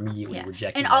reason for immediately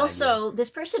rejecting And also, idea. This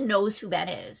person knows who Ben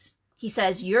is. He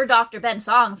says, "You're Dr. Ben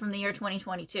Song from the year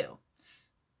 2022.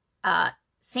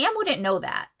 Sam wouldn't know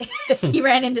that if he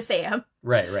ran into Sam.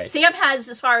 Right. Sam has,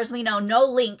 as far as we know, no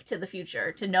link to the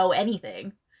future to know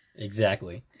anything.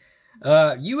 Exactly.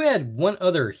 You had one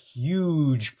other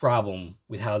huge problem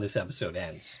with how this episode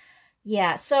ends.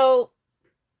 Yeah, so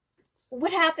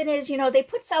what happened is, they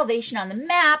put Salvation on the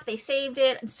map, they saved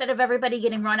it, instead of everybody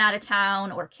getting run out of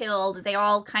town or killed, they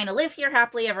all kind of live here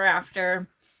happily ever after.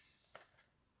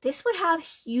 This would have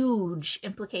huge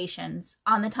implications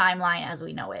on the timeline as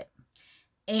we know it.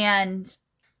 And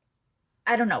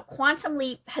I don't know, Quantum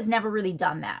Leap has never really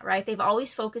done that, right? They've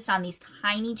always focused on these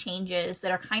tiny changes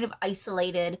that are kind of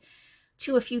isolated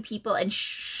to a few people, and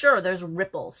sure, there's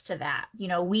ripples to that.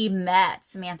 We met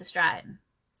Samantha Stratton.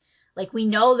 We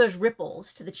know there's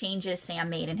ripples to the changes Sam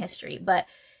made in history, but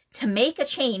to make a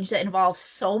change that involves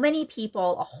so many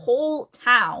people, a whole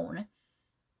town,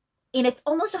 and it's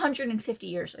almost 150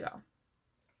 years ago,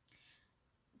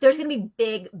 there's going to be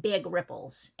big, big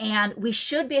ripples. And we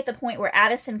should be at the point where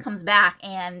Addison comes back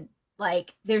and,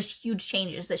 there's huge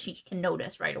changes that she can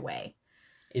notice right away.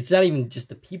 It's not even just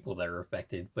the people that are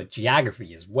affected, but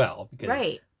geography as well.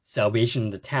 Because Salvation,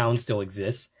 the town, still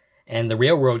exists. And the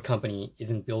railroad company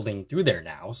isn't building through there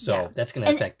now. So that's going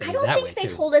to affect things that way, too. I don't think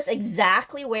they told us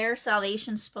exactly where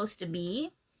Salvation's supposed to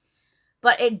be.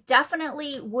 But it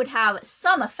definitely would have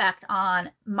some effect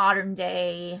on modern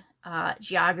day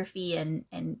geography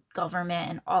and government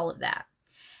and all of that.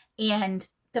 And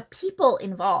the people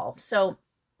involved. So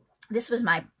this was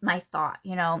my thought,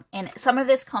 and some of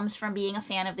this comes from being a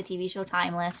fan of the TV show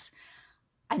Timeless.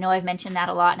 I know I've mentioned that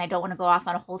a lot, and I don't want to go off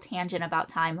on a whole tangent about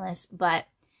Timeless, but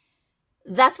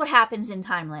that's what happens in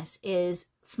Timeless, is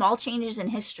small changes in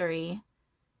history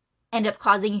end up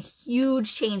causing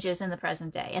huge changes in the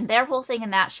present day. And their whole thing in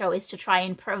that show is to try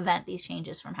and prevent these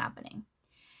changes from happening.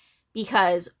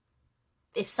 Because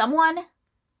if someone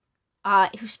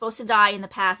who's supposed to die in the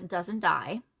past doesn't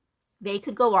die, they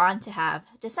could go on to have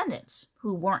descendants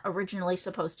who weren't originally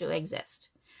supposed to exist.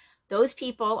 Those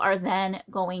people are then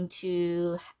going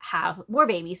to have more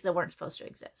babies that weren't supposed to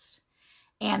exist.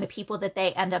 and the people that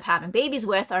they end up having babies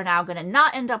with are now going to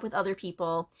not end up with other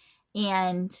people.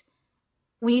 And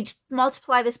when you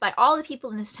multiply this by all the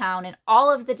people in this town and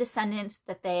all of the descendants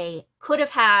that they could have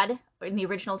had in the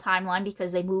original timeline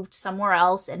because they moved somewhere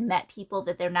else and met people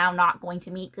that they're now not going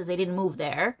to meet because they didn't move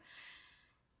there,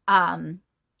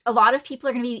 a lot of people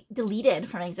are going to be deleted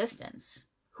from existence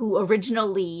who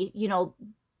originally, you know,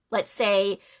 let's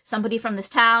say somebody from this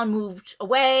town moved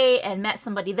away and met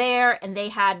somebody there and they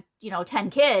had, you know, 10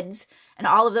 kids, and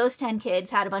all of those 10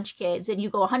 kids had a bunch of kids, and you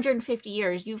go 150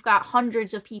 years, you've got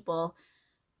hundreds of people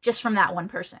just from that one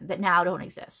person that now don't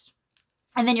exist.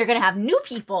 And then you're going to have new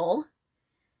people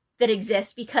that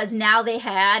exist because now they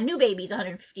had new babies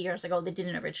 150 years ago that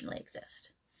didn't originally exist.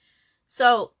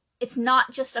 So it's not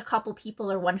just a couple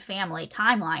people or one family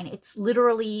timeline. It's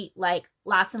literally like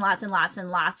lots and lots and lots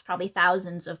and lots, probably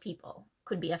thousands of people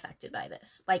could be affected by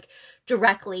this. Like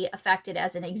directly affected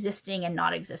as in existing and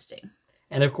not existing.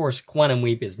 And of course, Quantum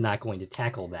Leap is not going to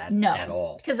tackle that at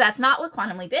all. Because that's not what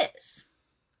Quantum Leap is.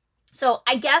 So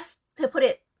I guess, to put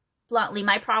it bluntly,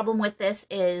 my problem with this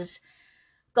is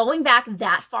going back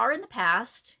that far in the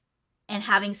past and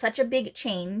having such a big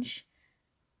change,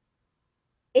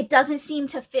 it doesn't seem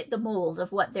to fit the mold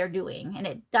of what they're doing. And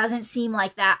it doesn't seem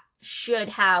like that should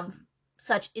have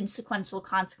such insequential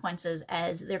consequences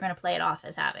as they're going to play it off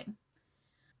as having.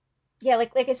 Yeah,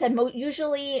 like I said,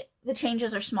 usually the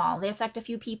changes are small. They affect a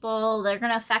few people. They're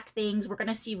going to affect things. We're going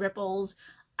to see ripples.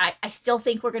 I still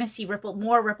think we're going to see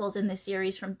more ripples in this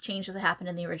series from changes that happened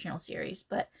in the original series.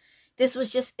 But this was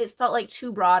just, it felt like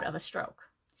too broad of a stroke.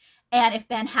 And if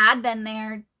Ben had been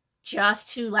there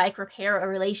just to like repair a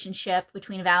relationship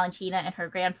between Valentina and her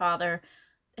grandfather,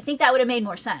 I think that would have made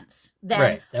more sense than,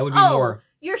 right. That would be more,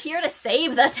 you're here to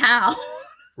save the town.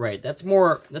 Right. That's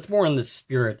more in the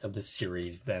spirit of the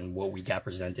series than what we got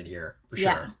presented here, for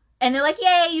sure. And they're like,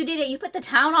 yay, you did it. You put the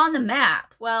town on the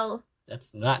map. Well,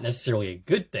 that's not necessarily a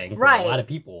good thing for right. a lot of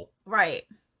people. Right.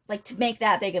 Like, to make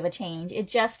that big of a change, it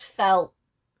just felt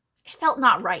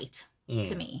not right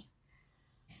to me.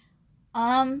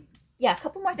 Yeah, a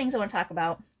couple more things I want to talk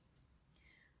about.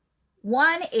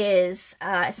 One is,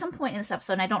 at some point in this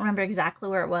episode, and I don't remember exactly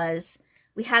where it was,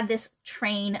 we had this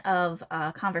train of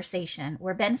conversation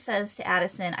where Ben says to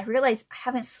Addison, I realize I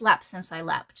haven't slept since I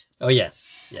leapt. Oh,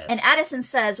 yes. Yes. And Addison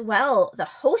says, well, the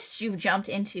hosts you've jumped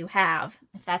into have,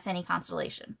 if that's any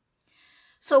consolation.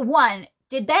 So one,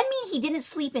 did Ben mean he didn't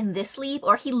sleep in this sleep,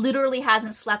 or he literally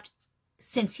hasn't slept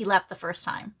since he left the first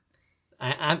time?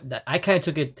 I kind of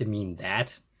took it to mean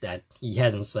that he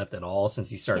hasn't slept at all since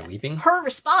he started leaping. Her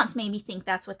response made me think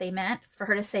that's what they meant, for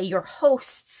her to say, your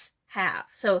hosts have.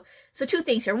 So two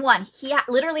things here. One, he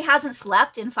literally hasn't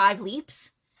slept in 5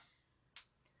 leaps.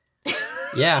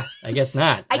 Yeah, I guess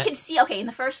not. I could see, okay, in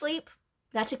the first leap,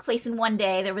 that took place in one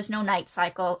day. There was no night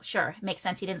cycle. Sure, it makes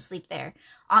sense he didn't sleep there.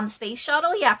 On the space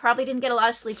shuttle, yeah, probably didn't get a lot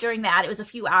of sleep during that. It was a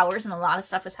few hours and a lot of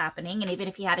stuff was happening. And even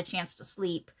if he had a chance to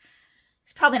sleep,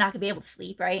 he's probably not going to be able to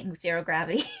sleep, right? In zero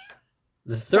gravity.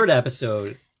 The third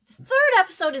episode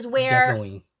is where,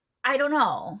 definitely, I don't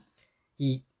know.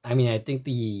 I think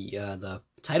the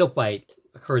title fight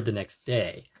occurred the next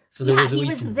day. So there was at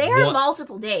least he was there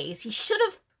multiple days. He should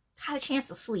have had a chance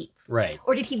to sleep. Right.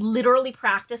 Or did he literally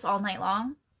practice all night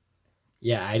long?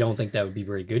 Yeah, I don't think that would be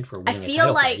very good for winning a title fight. I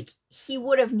feel like fight. He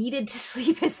would have needed to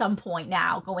sleep at some point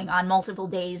now, going on multiple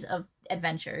days of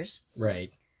adventures.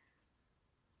 Right.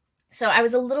 So I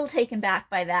was a little taken back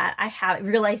by that. I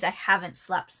realized I haven't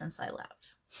slept since I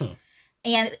left.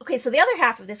 And, okay, so the other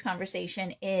half of this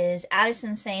conversation is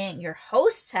Addison saying your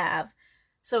hosts have.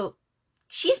 So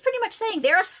she's pretty much saying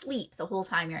they're asleep the whole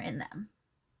time you're in them.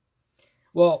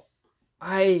 Well,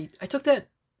 I took that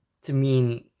to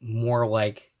mean more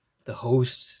like the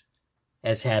host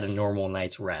has had a normal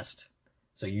night's rest.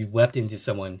 So you leapt into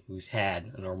someone who's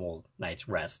had a normal night's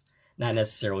rest. Not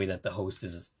necessarily that the host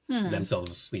is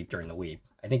themselves asleep during the leap.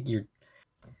 I think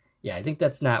I think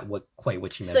that's not quite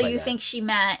what she meant by that. So you think she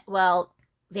meant, well,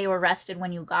 they were rested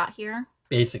when you got here?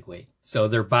 Basically. So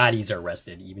their bodies are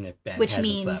rested, even if Ben hasn't slept.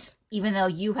 Which means, even though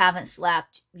you haven't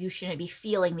slept, you shouldn't be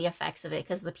feeling the effects of it,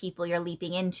 because the people you're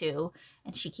leaping into,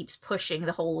 and she keeps pushing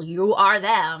the whole, you are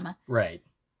them. Right.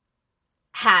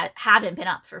 Haven't been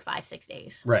up for 5-6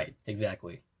 days. Right,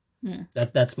 exactly.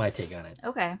 That's my take on it.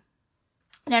 Okay.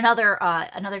 And another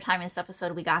time in this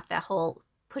episode, we got that whole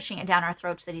pushing it down our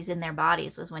throats that he's in their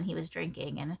bodies was when he was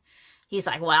drinking. And he's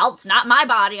like, well, it's not my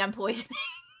body I'm poisoning.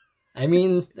 I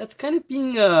mean, that's kind of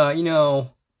being, a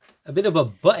bit of a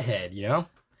butthead, you know?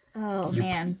 Oh,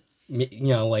 man.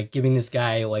 Like giving this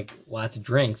guy, like, lots of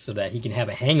drinks so that he can have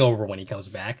a hangover when he comes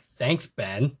back. Thanks,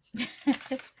 Ben.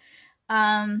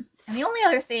 And And the only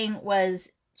other thing was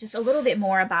just a little bit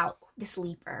more about this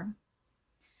leaper.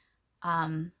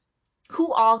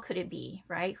 Who all could it be,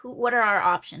 right? What are our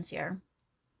options here?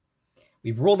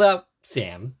 We've ruled out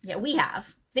Sam. Yeah, we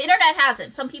have. The internet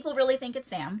hasn't. Some people really think it's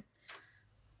Sam.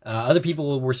 Other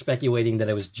people were speculating that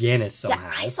it was Janice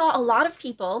somehow. Yeah, I saw a lot of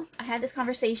people. I had this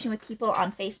conversation with people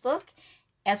on Facebook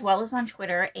as well as on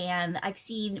Twitter, and I've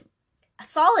seen a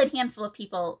solid handful of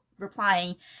people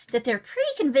replying that they're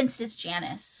pretty convinced it's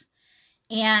Janice.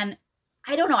 And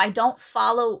I don't know. I don't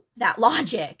follow that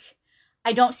logic.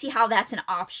 I don't see how that's an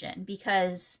option,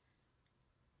 because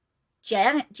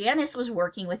Janice was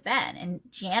working with Ben, and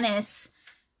Janice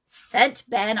sent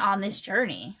Ben on this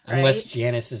journey, right? Unless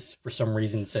Janice is, for some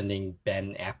reason, sending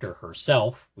Ben after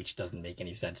herself, which doesn't make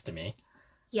any sense to me.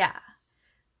 Yeah.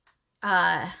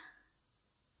 The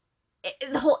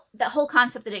whole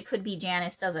concept that it could be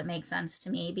Janice doesn't make sense to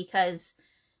me, because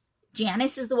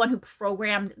Janice is the one who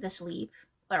programmed this leap,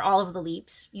 or all of the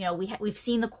leaps. You know, we've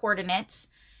seen the coordinates,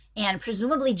 and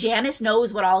presumably Janice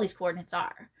knows what all these coordinates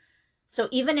are. So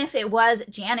even if it was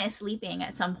Janice leaping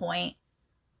at some point,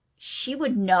 she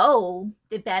would know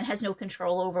that Ben has no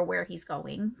control over where he's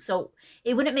going. So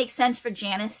it wouldn't make sense for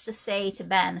Janice to say to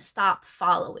Ben, stop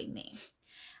following me.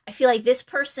 I feel like this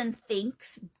person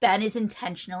thinks Ben is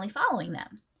intentionally following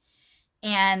them.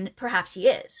 And perhaps he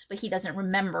is, but he doesn't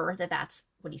remember that that's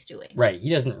what he's doing. Right. He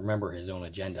doesn't remember his own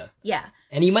agenda. Yeah.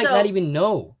 And he might not even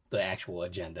know the actual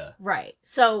agenda. Right.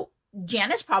 So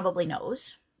Janice probably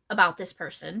knows about this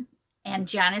person, and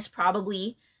Janice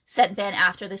probably sent Ben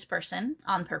after this person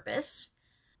on purpose.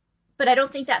 But I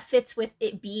don't think that fits with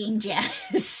it being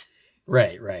Janice.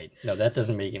 Right, right. No, that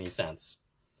doesn't make any sense.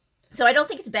 So I don't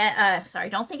think it's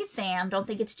don't think it's Sam, don't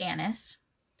think it's Janice.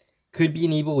 Could be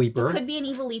an evil leaper. It could be an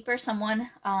evil leaper, someone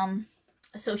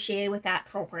associated with that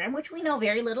program, which we know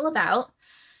very little about.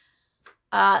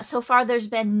 So far, there's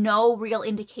been no real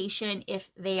indication if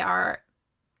they are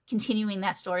continuing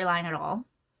that storyline at all.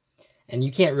 And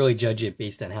you can't really judge it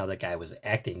based on how that guy was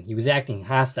acting. He was acting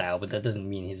hostile, but that doesn't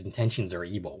mean his intentions are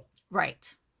evil.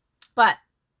 Right. But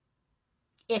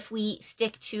if we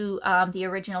stick to the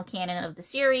original canon of the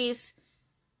series,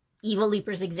 evil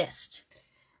leapers exist.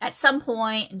 At some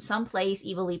point, in some place,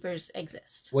 evil leapers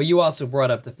exist. Well, you also brought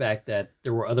up the fact that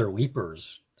there were other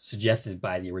leapers suggested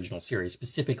by the original series,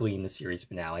 specifically in the series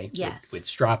finale. Yes. With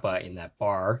Strappa in that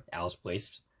bar, Alice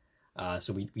Place.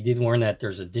 So we did learn that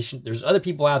there's other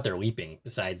people out there leaping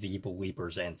besides the evil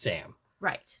leapers and Sam.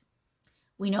 Right.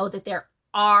 We know that there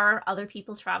are other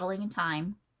people traveling in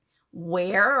time.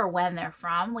 Where or when they're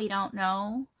from, we don't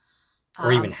know.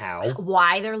 Or even how.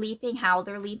 Why they're leaping, how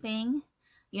they're leaping.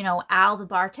 You know, Al, the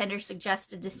bartender,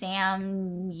 suggested to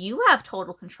Sam, you have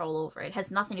total control over it. It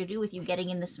has nothing to do with you getting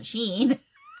in this machine.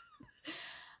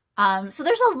 So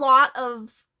there's a lot of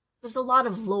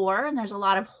lore, and there's a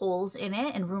lot of holes in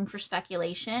it and room for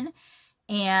speculation.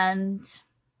 And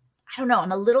I don't know,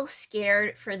 I'm a little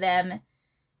scared for them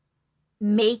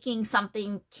making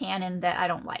something canon that I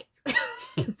don't like.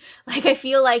 Like, I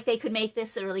feel like they could make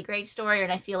this a really great story,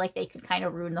 and I feel like they could kind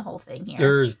of ruin the whole thing here.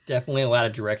 There's definitely a lot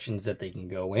of directions that they can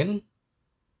go in.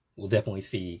 We'll definitely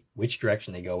see which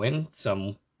direction they go in.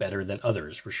 Some better than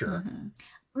others, for sure. Mm-hmm.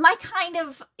 My kind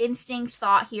of instinct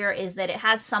thought here is that it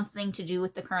has something to do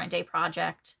with the current day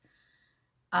project,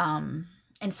 and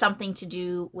something to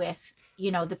do with,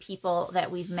 you know, the people that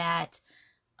we've met.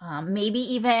 Maybe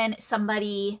even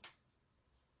somebody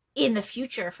in the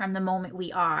future from the moment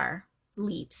we are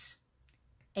leaps.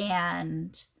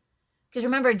 And because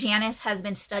remember, Janice has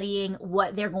been studying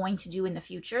what they're going to do in the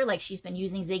future. Like, she's been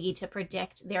using Ziggy to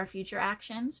predict their future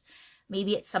actions.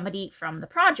 Maybe it's somebody from the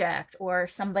project, or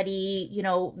somebody, you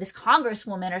know, this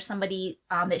congresswoman, or somebody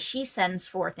that she sends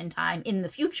forth in time in the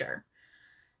future.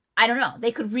 I don't know.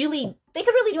 They could really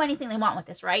do anything they want with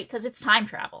this, right? Because it's time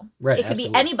travel. Right. It could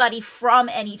be anybody from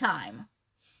any time.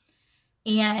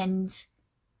 And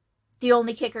the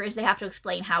only kicker is they have to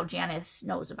explain how Janice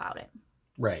knows about it.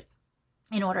 Right.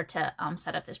 In order to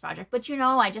set up this project. But, you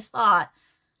know, I just thought,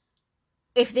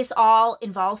 if this all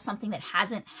involves something that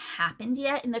hasn't happened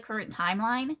yet in the current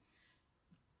timeline,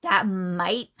 that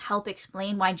might help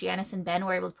explain why Janice and Ben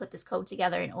were able to put this code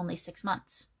together in only 6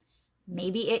 months.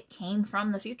 Maybe it came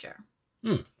from the future.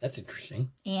 That's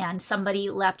interesting. And somebody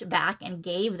leapt back and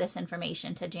gave this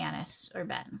information to Janice or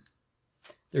Ben.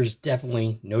 There's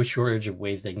definitely no shortage of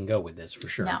ways they can go with this, for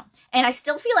sure. No. And I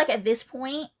still feel like at this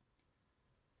point,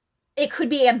 it could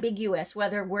be ambiguous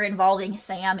whether we're involving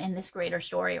Sam in this greater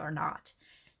story or not.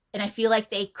 And I feel like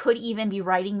they could even be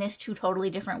writing this two totally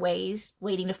different ways,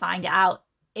 waiting to find out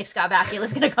if Scott Bakula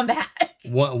is going to come back.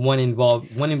 One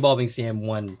involving Sam,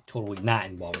 one totally not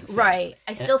involving Sam. Right.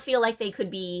 I still feel like they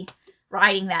could be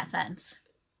riding that fence.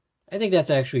 I think that's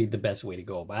actually the best way to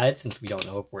go about it, since we don't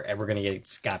know if we're ever going to get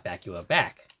Scott Bakula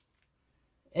back.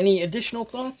 Any additional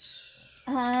thoughts?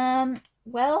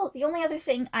 Well, the only other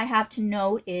thing I have to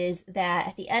note is that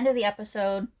at the end of the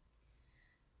episode,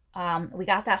 we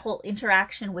got that whole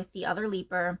interaction with the other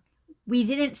leaper. We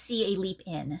didn't see a leap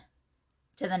in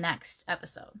to the next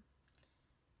episode.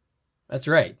 That's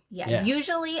right. Yeah.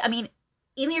 Usually, I mean,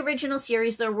 in the original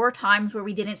series, there were times where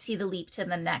we didn't see the leap to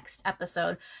the next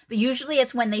episode. But usually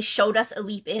it's when they showed us a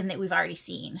leap in that we've already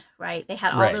seen, right? They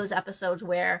had all those episodes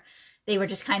where they were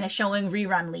just kind of showing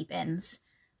rerun leap ins.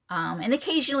 And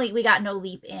occasionally we got no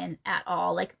leap in at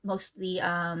all. Like mostly,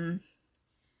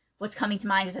 what's coming to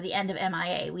mind is at the end of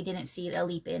MIA. We didn't see the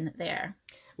leap in there.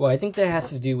 Well, I think that has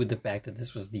to do with the fact that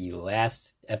this was the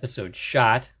last episode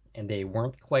shot, and they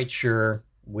weren't quite sure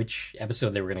which episode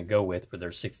they were going to go with for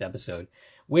their 6th episode,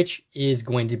 which is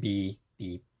going to be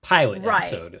the pilot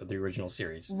episode of the original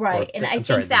series. Right, and I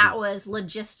think that was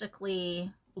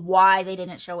logistically why they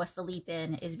didn't show us the leap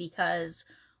in, is because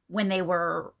when they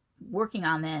were working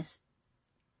on this,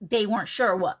 they weren't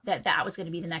sure that was going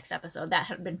to be the next episode. That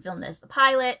had been filmed as the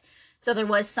pilot. So there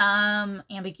was some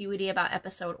ambiguity about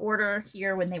episode order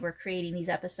here when they were creating these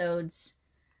episodes.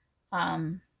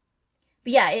 But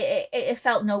yeah, it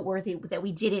felt noteworthy that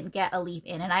we didn't get a leap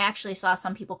in. And I actually saw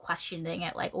some people questioning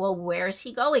it, like, well, where's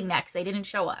he going next? They didn't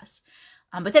show us.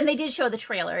 But then they did show the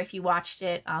trailer if you watched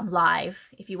it live.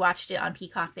 If you watched it on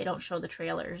Peacock, they don't show the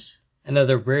trailers.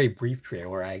 Another very brief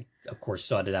trailer. I, of course,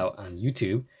 sought it out on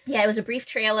YouTube. Yeah, it was a brief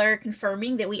trailer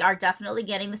confirming that we are definitely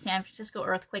getting the San Francisco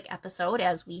earthquake episode,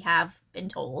 as we have been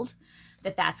told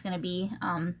that that's going to be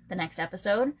the next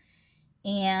episode.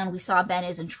 And we saw Ben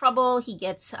is in trouble. He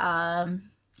gets,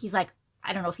 he's like,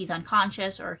 I don't know if he's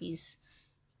unconscious or he's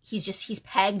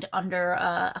pegged under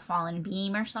a fallen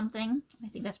beam or something. I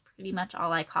think that's pretty much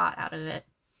all I caught out of it.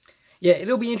 Yeah,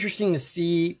 it'll be interesting to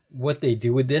see what they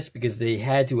do with this, because they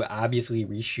had to obviously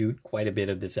reshoot quite a bit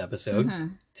of this episode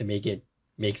to make it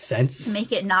make sense. To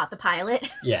make it not the pilot.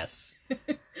 Yes.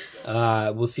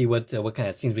 We'll see what kind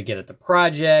of scenes we get at the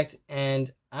project,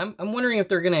 and I'm wondering if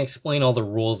they're going to explain all the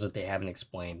rules that they haven't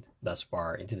explained thus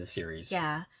far into the series.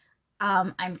 Yeah.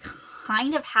 I'm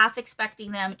kind of half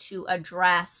expecting them to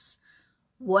address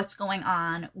what's going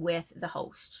on with the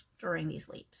host during these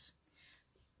leaps.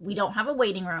 We don't have a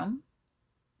waiting room.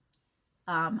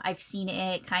 I've seen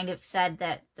it kind of said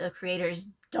that the creators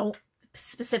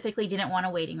specifically didn't want a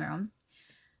waiting room.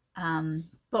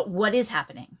 But what is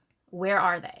happening? Where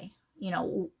are they? You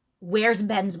know, where's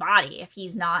Ben's body if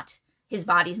his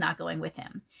body's not going with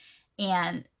him?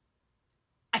 And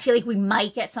I feel like we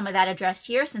might get some of that addressed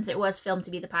here, since it was filmed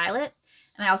to be the pilot.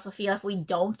 And I also feel if we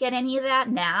don't get any of that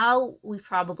now, we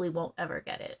probably won't ever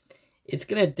get it. It's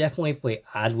going to definitely play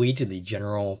oddly to the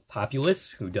general populace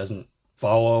who doesn't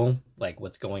follow like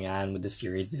what's going on with the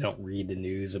series. They don't read the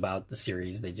news about the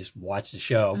series. They just watch the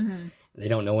show. They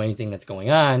don't know anything that's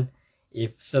going on.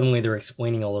 If suddenly they're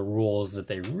explaining all the rules that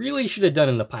they really should have done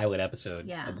in the pilot episode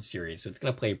of the series. So it's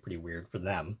going to play pretty weird for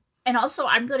them. And also,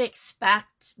 I'm going to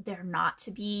expect there not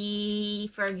to be,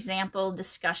 for example,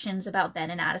 discussions about Ben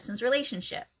and Addison's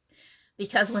relationship.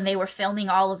 Because when they were filming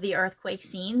all of the earthquake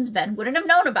scenes, Ben wouldn't have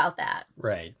known about that.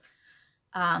 Right.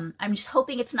 I'm just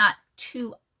hoping it's not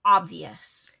too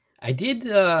obvious. I did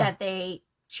that they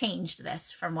changed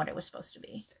this from what it was supposed to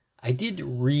be. I did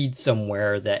read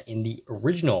somewhere that in the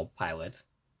original pilot,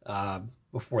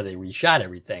 before they reshot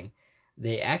everything,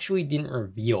 they actually didn't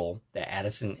reveal that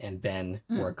Addison and Ben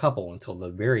were a couple until the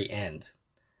very end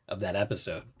of that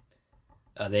episode.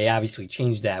 They obviously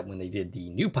changed that when they did the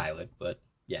new pilot, but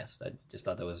yes, I just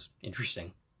thought that was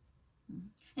interesting.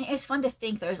 And it's fun to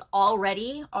think there's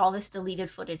already all this deleted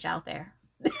footage out there.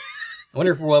 I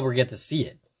wonder if we'll ever get to see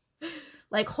it.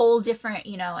 Like whole different,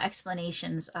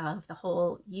 explanations of the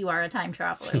whole you are a time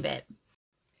traveler bit.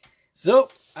 So,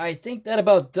 I think that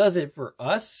about does it for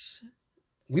us.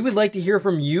 We would like to hear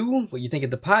from you, what you think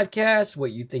of the podcast,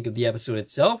 what you think of the episode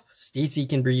itself. Stacie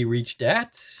can be reached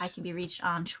at... I can be reached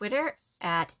on Twitter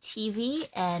at TV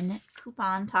and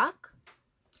Coupon Talk.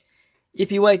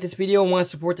 If you like this video and want to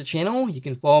support the channel, you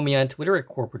can follow me on Twitter at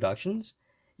Core Productions.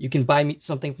 You can buy me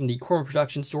something from the Core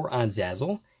Productions store on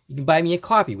Zazzle. You can buy me a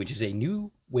coffee, which is a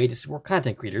new way to support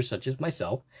content creators such as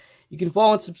myself. You can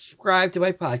follow and subscribe to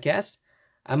my podcast.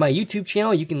 On my YouTube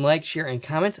channel, you can like, share, and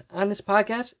comment on this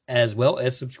podcast, as well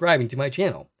as subscribing to my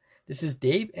channel. This is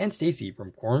Dave and Stacie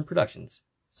from Core Productions,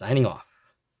 signing off.